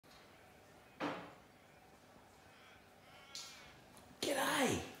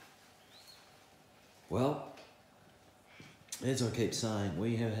Well, as I keep saying,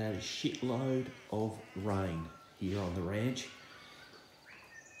 we have had a shitload of rain here on the ranch,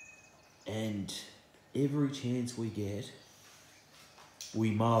 and every chance we get,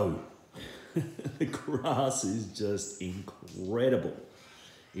 we mow. The grass is just incredible.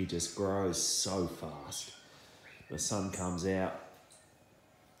 It just grows so fast. The sun comes out.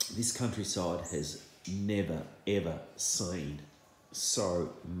 This countryside has never, ever seen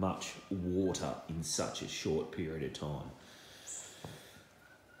so much water in such a short period of time.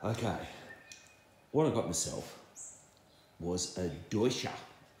 Okay, what I got myself was a Deutscher.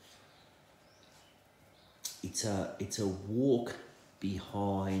 It's a walk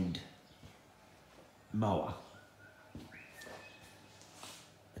behind mower.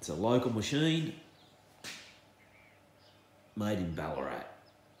 It's a local machine made in Ballarat.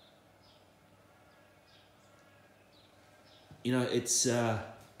 You know, it's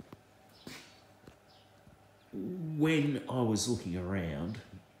when I was looking around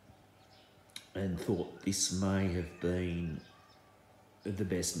and thought this may have been the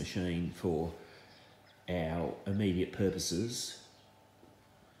best machine for our immediate purposes,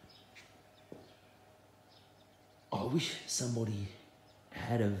 I wish somebody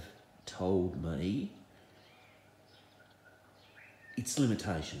had have told me its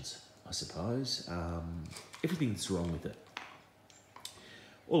limitations, I suppose. Everything that's wrong with it.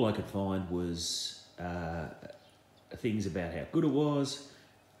 All I could find was things about how good it was,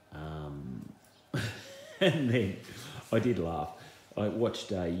 and then I did laugh. I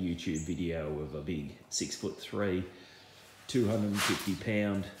watched a YouTube video of a big 6'3",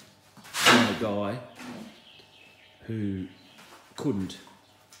 250-pound guy who couldn't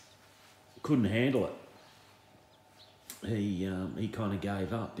handle it. He kind of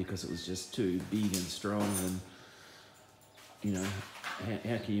gave up because it was just too big and strong, and you know,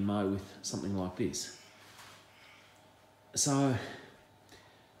 how can you mow with something like this? So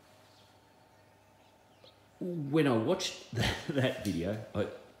when I watched that video,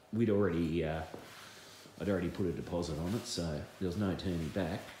 I'd already put a deposit on it, so there was no turning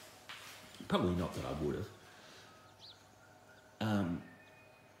back. Probably not that I would have.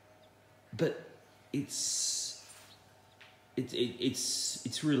 But it's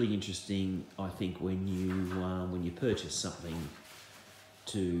really interesting, I think, when you purchase something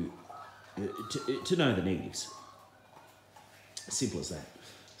to know the negatives. Simple as that.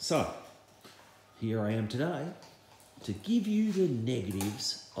 So here I am today to give you the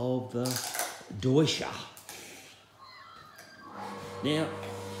negatives of the Deutscher. Now,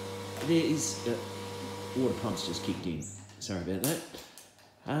 there is water pumps just kicked in. Sorry about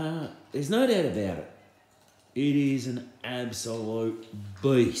that. There's no doubt about it. It is an absolute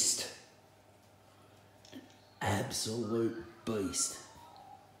beast. Absolute beast.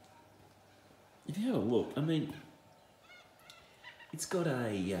 If you have a look, I mean, it's got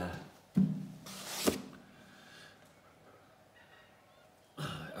a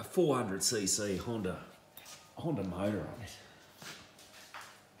 400cc Honda motor on it.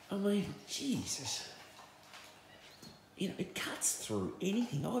 I mean, Jesus. You know, it cuts through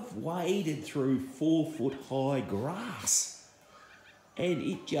anything. I've waded through 4-foot-high grass, and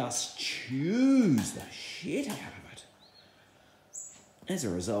it just chews the shit out of it. As a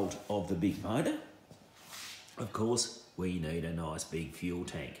result of the big motor, of course, we need a nice big fuel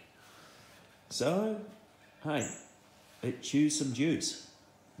tank. So, hey, it chews some juice,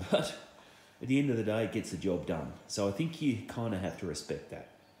 but at the end of the day, it gets the job done. So I think you kind of have to respect that.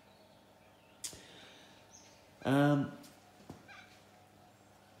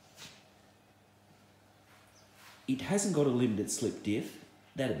 It hasn't got a limited slip diff.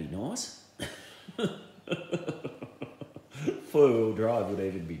 That'd be nice. Four-wheel drive would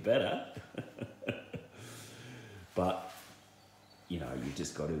even be better. But, you know, you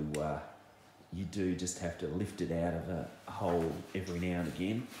just got to, you do just have to lift it out of a hole every now and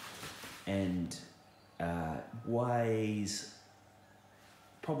again. And weighs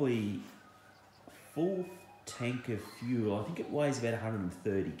probably full tank of fuel. I think it weighs about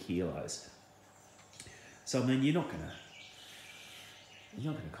 130 kilos. So, I mean, you're not gonna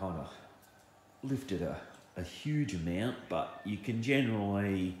kind of lift it a huge amount, but you can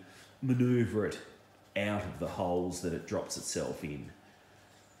generally manoeuvre it out of the holes that it drops itself in.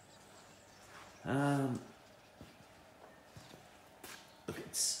 Look,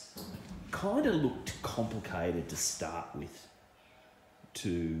 it's kind of looked complicated to start with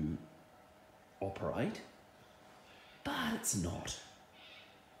to operate, but it's not.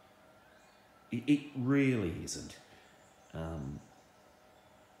 It really isn't.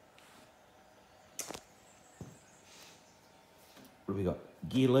 What have we got?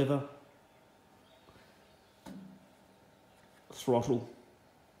 Gear lever, throttle,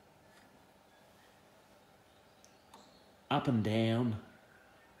 up and down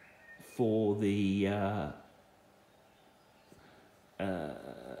for the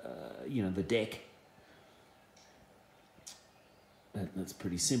the deck. That's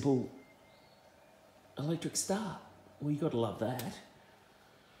pretty simple. Electric start. Well, you got to love that.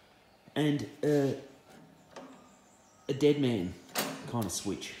 And a dead man kind of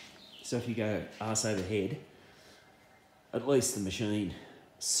switch. So if you go arse over head, at least the machine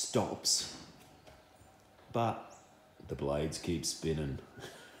stops, but the blades keep spinning.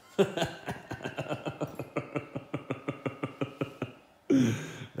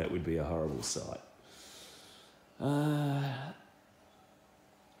 That would be a horrible sight.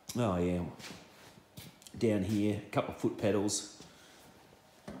 Oh yeah, down here, a couple of foot pedals,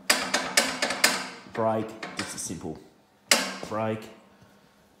 brake, just a simple brake,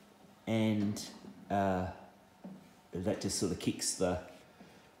 and that just sort of kicks the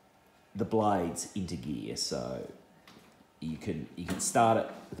blades into gear. So you can start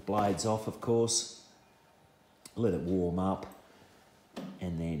it with the blades off, of course, let it warm up,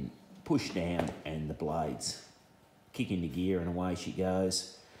 and then push down and the blades kick into gear and away she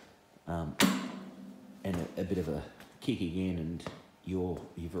goes. And a bit of a kick again and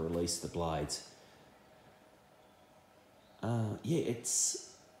you've released the blades. Yeah,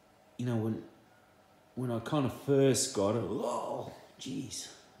 it's, when I kind of first got it, oh, geez,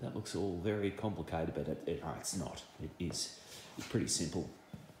 that looks all very complicated, but it's not. It's pretty simple.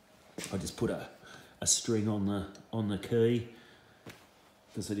 I just put a string on the key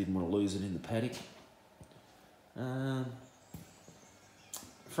because I didn't want to lose it in the paddock.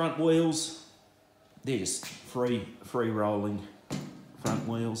 Front wheels, they're just free rolling front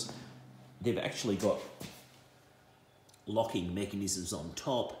wheels. They've actually got locking mechanisms on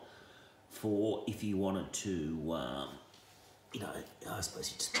top for if you wanted to, I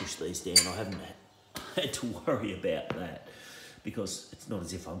suppose you just push these down. I haven't had to worry about that because it's not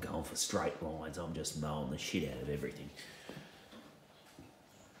as if I'm going for straight lines. I'm just mowing the shit out of everything.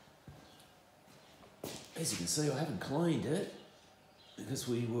 As you can see, I haven't cleaned it because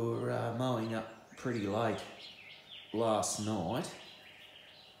we were mowing up pretty late last night.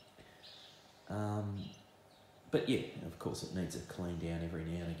 But yeah, of course it needs a clean down every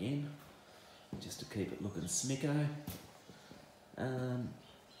now and again, just to keep it looking smicko.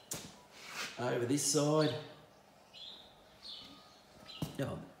 Over this side,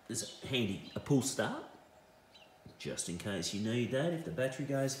 there's a pull start, just in case you need that if the battery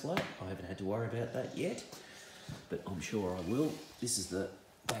goes flat. I haven't had to worry about that yet, but I'm sure I will. This is the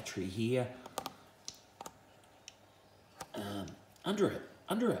battery here. Under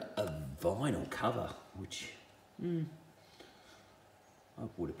a vinyl cover, which I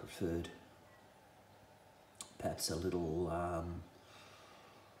would have preferred perhaps a little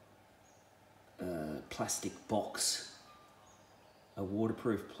plastic box, a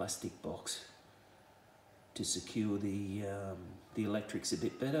waterproof plastic box to secure the electrics a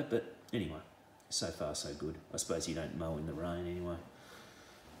bit better. But anyway, so far so good. I suppose you don't mow in the rain anyway.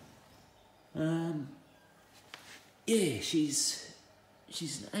 Yeah, she's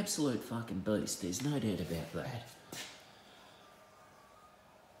an absolute fucking beast. There's no doubt about that.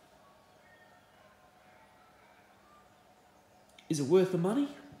 Is it worth the money?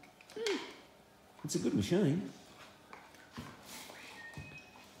 It's a good machine.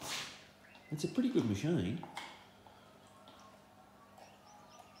 It's a pretty good machine.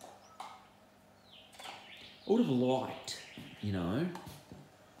 I would have liked,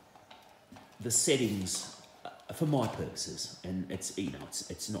 the settings for my purposes, and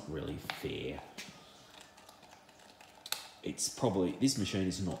it's not really fair. It's probably, this machine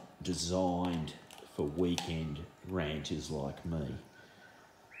is not designed for weekend ranchers like me.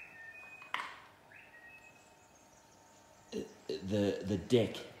 The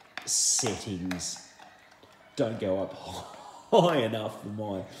deck settings don't go up high enough for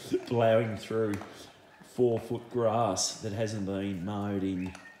my ploughing through 4-foot grass that hasn't been mowed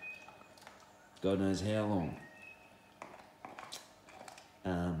in God knows how long.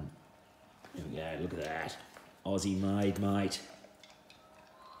 There we go, look at that. Aussie made, mate.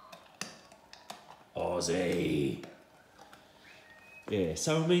 Aussie. Yeah,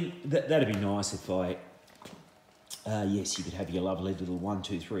 so I mean, that'd be nice if I, yes, you could have your lovely little 1,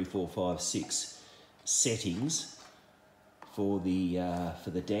 2, 3, 4, 5, 6 settings for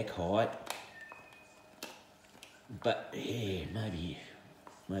the deck height. But yeah, maybe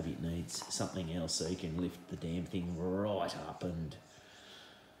it needs something else so you can lift the damn thing right up and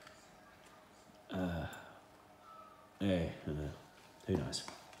yeah, who knows.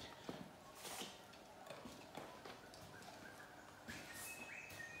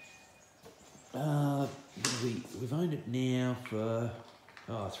 We've owned it now for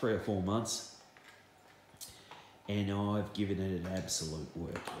 3 or 4 months, and I've given it an absolute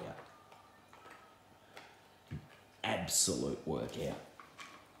workout. Absolute workout.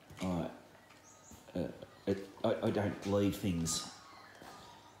 I don't leave things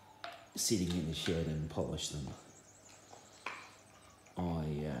sitting in the shed and polish them.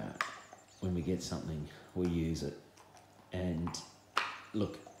 When we get something, we use it. And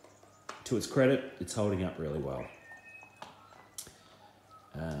look, to its credit, it's holding up really well.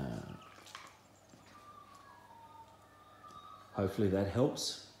 Hopefully that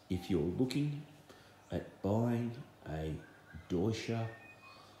helps if you're looking at buying a Deutscher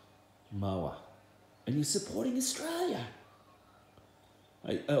mower and you're supporting Australia.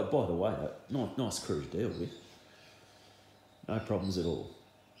 Oh, by the way, nice crew to deal with. No problems at all.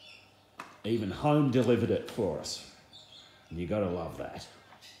 Even home delivered it for us. You gotta love that.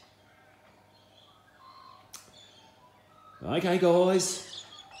 Okay, guys.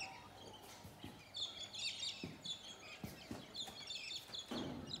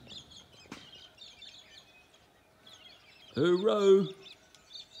 Hooroo!